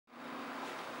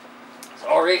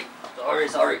Sorry.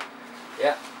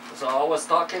 Yeah, so I was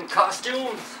talking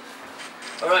costumes.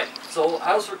 Alright, so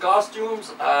as for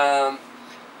costumes,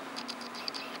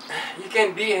 you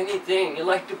can be anything. You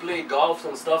like to play golf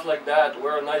and stuff like that,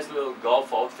 wear a nice little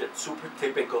golf outfit, super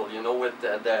typical, you know, with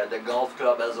the golf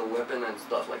club as a weapon and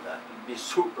stuff like that. It'd be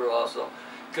super awesome.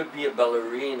 You could be a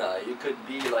ballerina, you could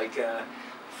be like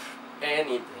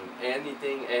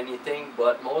anything,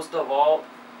 but most of all,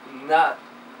 not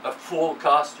a full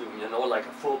costume, you know, like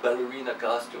a full ballerina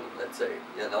costume, let's say,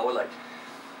 you know, like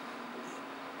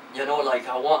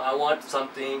I want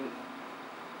something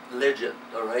legit,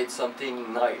 alright,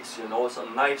 something nice, you know,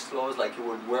 some nice clothes like you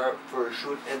would wear for a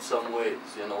shoot in some ways,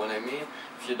 you know what I mean?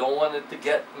 If you don't want it to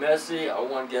get messy, I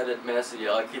won't get it messy,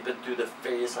 I'll keep it to the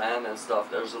face, hand and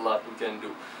stuff. There's a lot you can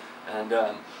do. And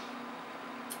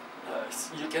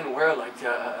you can wear like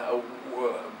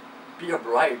be a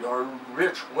bride or a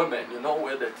rich woman, you know,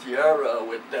 with a tiara,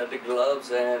 with the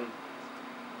gloves and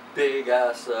big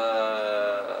ass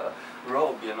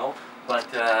robe, you know. But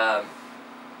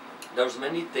there's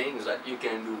many things that you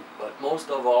can do, but most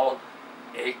of all,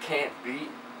 it can't be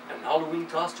an Halloween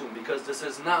costume, because this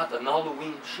is not an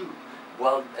Halloween shoot.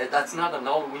 Well, that's not an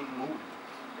Halloween movie.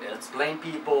 It's plain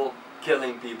people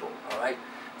killing people, alright?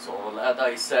 So that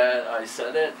I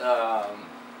said it.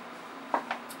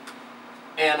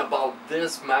 And about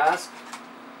this mask,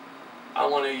 I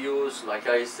want to use, like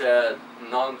I said,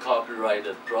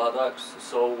 non-copyrighted products,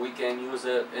 so we can use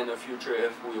it in the future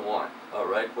if we want,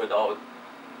 alright, without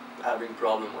having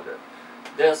problem with it.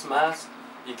 This mask,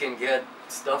 you can get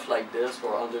stuff like this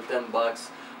for under 10 bucks.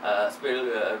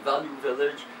 Value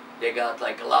Village, they got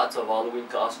like lots of Halloween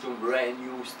costume, brand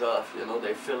new stuff, you know,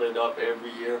 they fill it up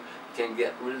every year. You can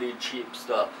get really cheap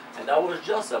stuff. And that was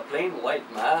just a plain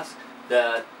white mask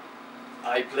that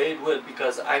I played with,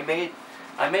 because I made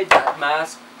that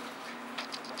mask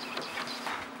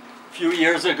a few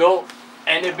years ago,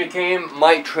 and it became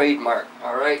my trademark,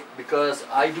 alright? Because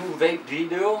I do vape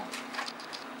video.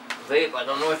 Vape, I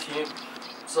don't know if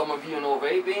some of you know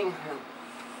vaping.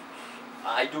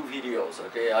 I do videos,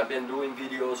 okay? I've been doing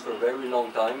videos for a very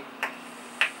long time.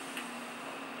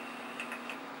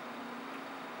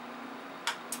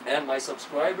 And my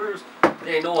subscribers,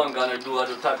 they know I'm gonna do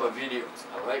other type of videos,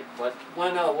 alright? But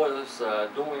when I was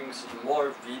doing some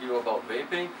more video about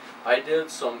vaping, I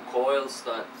did some coil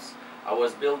stunts. I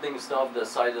was building stuff the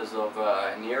sizes of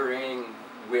an earring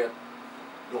with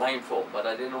blindfold, but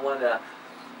I didn't want to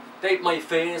tape my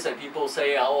face and people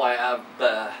say, oh, I have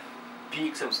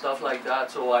peaks and stuff like that,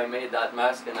 so I made that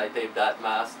mask and I taped that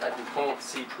mask that you can't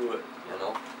see through it, you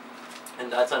know.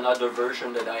 And that's another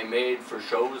version that I made for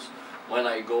shows when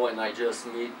I go and I just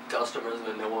meet customers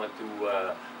when they want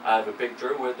to have a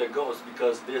picture with the ghost,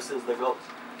 because this is the ghost.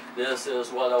 This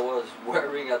is what I was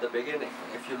wearing at the beginning.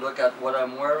 If you look at what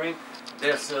I'm wearing,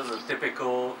 this is a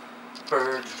typical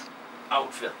Purge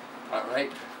outfit,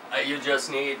 alright? You just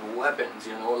need weapons,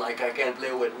 you know, like I can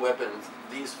play with weapons.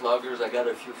 These floggers, I got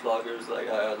a few floggers, like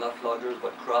not floggers,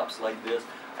 but crops like this.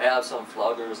 I have some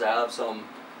floggers, I have some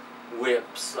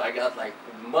whips, I got like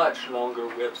much longer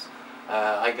whips.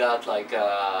 I got like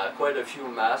quite a few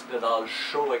masks that I'll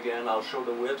show again. I'll show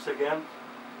the whips again.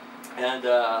 And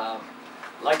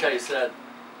like I said,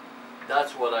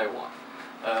 that's what I want.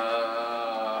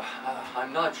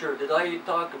 I'm not sure, did I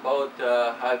talk about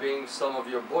having some of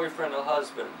your boyfriend or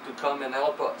husband to come and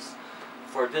help us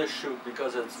for this shoot,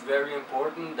 because it's very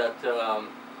important that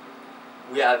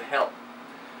we have help.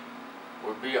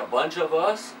 Will be a bunch of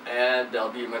us, and there'll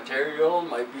be material,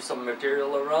 might be some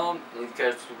material around in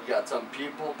case we got some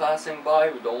people passing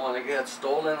by. We don't want to get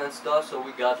stolen and stuff, so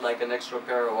we got like an extra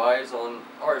pair of eyes on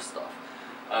our stuff.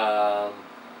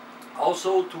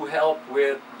 Also to help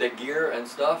with the gear and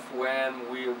stuff when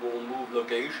we will move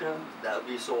location, that would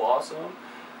be so awesome.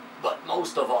 But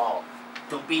most of all,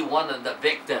 to be one of the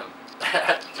victims.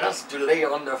 Just to lay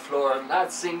on the floor,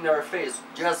 not seeing their face,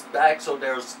 just back so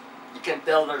you can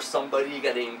tell there's somebody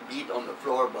getting beat on the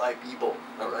floor by people,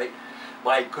 alright?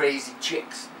 By crazy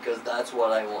chicks, because that's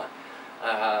what I want.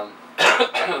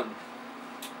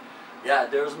 Yeah,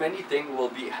 there's many things will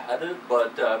be added,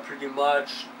 but pretty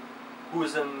much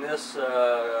who's in this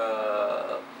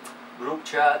group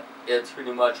chat, it's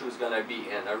pretty much who's gonna be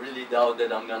in. I really doubt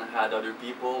that I'm gonna add other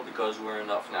people, because we're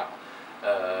enough now.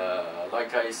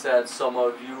 Like I said, some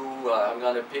of you, I'm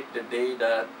gonna pick the day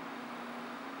that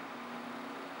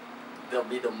there'll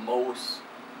be the most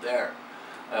there.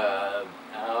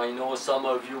 I know some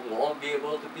of you won't be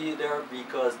able to be there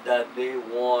because that day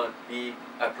won't be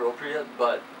appropriate,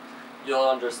 but you'll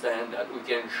understand that we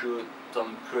can shoot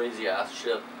some crazy ass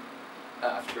shit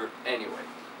after anyway.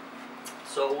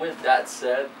 So with that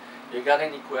said, you got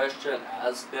any question,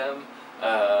 ask them.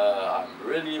 I'm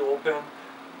really open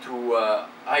to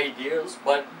ideas,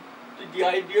 but the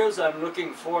ideas I'm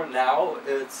looking for now,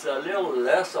 it's a little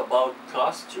less about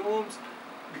costumes,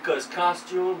 because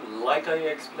costume, like I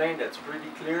explained, it's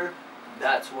pretty clear.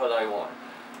 That's what I want.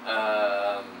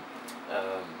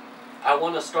 I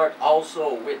want to start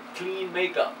also with clean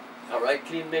makeup. Alright,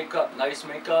 clean makeup, nice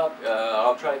makeup.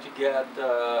 I'll try to get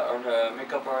our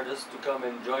makeup artist to come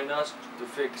and join us to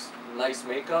fix nice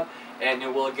makeup, and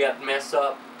it will get messed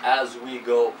up as we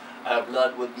go.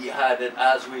 Blood will be added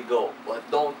as we go, but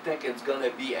don't think it's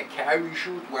gonna be a carry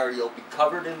shoot where you'll be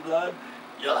covered in blood.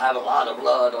 You'll have a lot of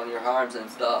blood on your arms and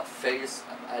stuff, face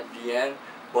at the end,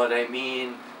 but I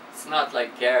mean, it's not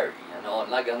like carry, you know. I'm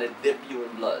not gonna dip you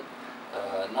in blood,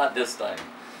 not this time.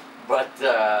 But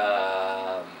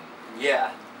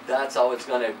yeah, that's how it's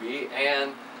gonna be,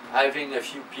 and having a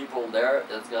few people there,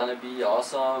 it's gonna be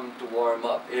awesome to warm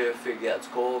up if it gets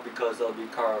cold, because there'll be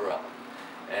car around.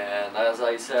 And as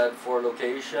I said, for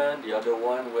location, the other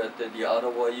one with the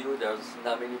Ottawa U, there's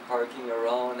not many parking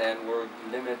around, and we're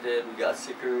limited. We got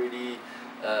security.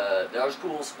 There's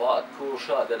cool spot, cool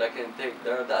shot that I can take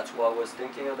there. That's why I was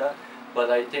thinking of that. But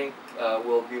I think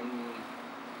we'll be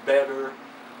better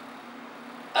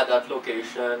at that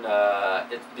location.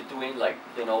 It's between, like,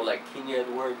 you know, like King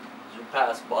Edward, you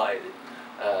pass by it.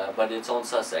 But it's on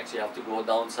Sussex. You have to go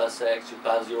down Sussex, you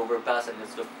pass the overpass, and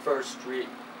it's the first street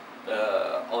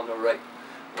on the right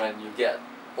when you get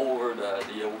over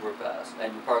the overpass,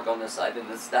 and you park on the side, and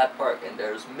it's that park, and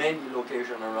there's many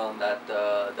locations around that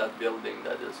that building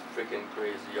that is freaking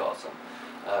crazy awesome.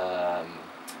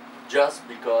 Just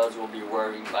because we'll be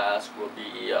wearing masks, we'll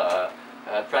be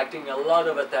attracting a lot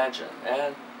of attention,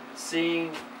 and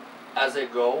seeing as I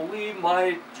go, we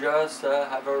might just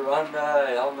have a run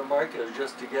on the market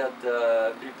just to get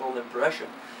people impression.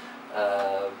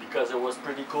 Because it was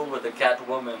pretty cool with the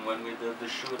Catwoman when we did the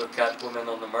shoot of Catwoman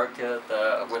on the market,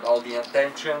 with all the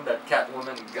attention that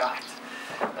Catwoman got.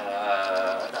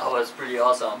 That was pretty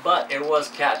awesome. But it was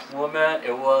Catwoman.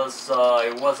 It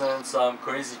wasn't some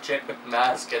crazy chick with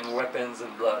mask and weapons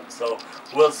and blood. So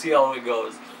we'll see how it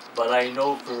goes. But I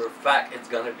know for a fact it's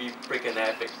gonna be freaking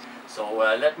epic. So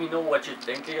let me know what you're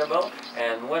thinking about.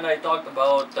 And when I talked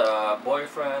about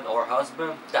boyfriend or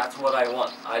husband, that's what I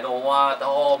want. I don't want,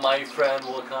 oh, my friend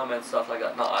will come and stuff like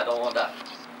that. No, I don't want that.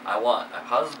 I want a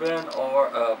husband or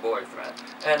a boyfriend.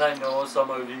 And I know some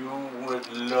of you would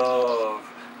love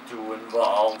to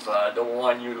involve the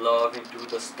one you love into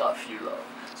the stuff you love.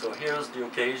 So here's the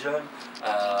occasion.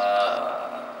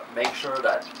 Make sure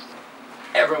that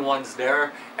everyone's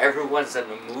there, everyone's in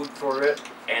the mood for it,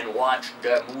 and watch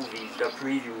the movies, the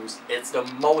previews. It's the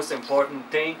most important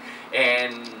thing,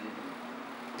 and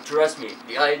trust me,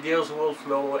 the ideas will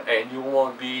flow, and you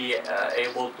won't be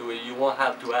you won't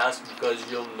have to ask, because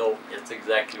you'll know it's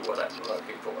exactly what I'm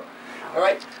looking for.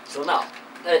 Alright, so now,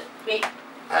 let me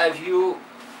have you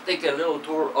take a little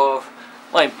tour of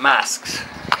my masks.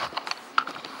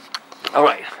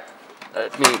 Alright,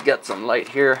 let me get some light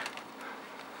here.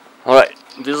 Alright,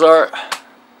 these are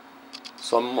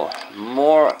some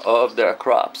more of their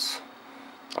crops.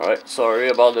 Alright, sorry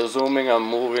about the zooming, I'm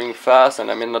moving fast and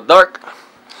I'm in the dark.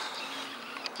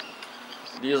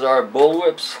 These are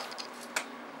bullwhips.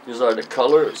 These are the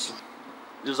colors.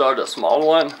 These are the small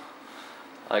one.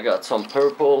 I got some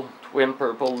purple, twin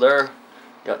purple there.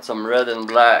 Got some red and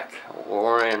black,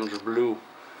 orange, blue.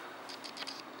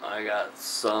 I got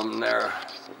some there.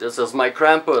 This is my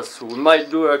Krampus. We might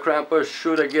do a Krampus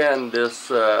shoot again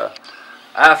this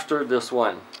after this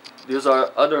one. These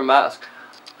are other masks.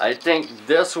 I think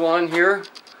this one here,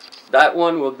 that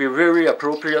one will be very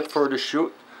appropriate for the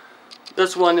shoot.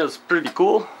 This one is pretty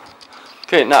cool.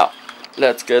 Okay, now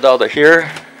let's get out of here.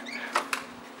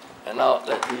 And now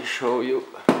let me show you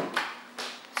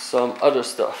some other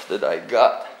stuff that I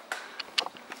got.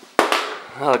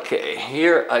 Okay,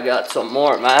 here I got some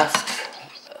more masks.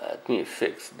 Let me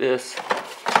fix this.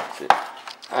 See,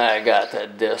 I got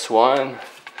this one.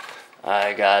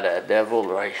 I got a devil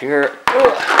right here.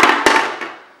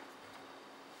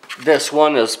 This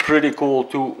one is pretty cool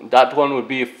too. That one would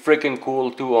be freaking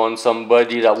cool too on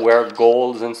somebody that wear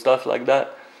golds and stuff like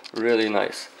that. Really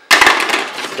nice.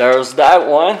 There's that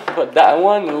one, but that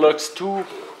one looks too,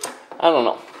 I don't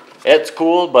know. It's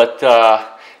cool, but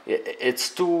it's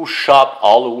too shop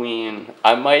Halloween.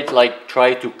 I might like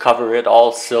try to cover it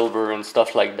all silver and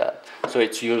stuff like that, so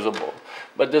it's usable.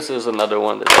 But this is another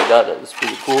one that I got that is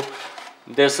pretty cool.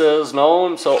 This is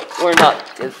known, so we're not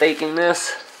taking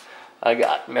this. I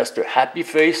got Mr. Happy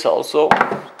Face also.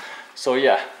 So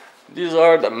yeah, these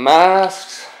are the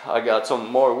masks. I got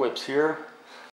some more whips here.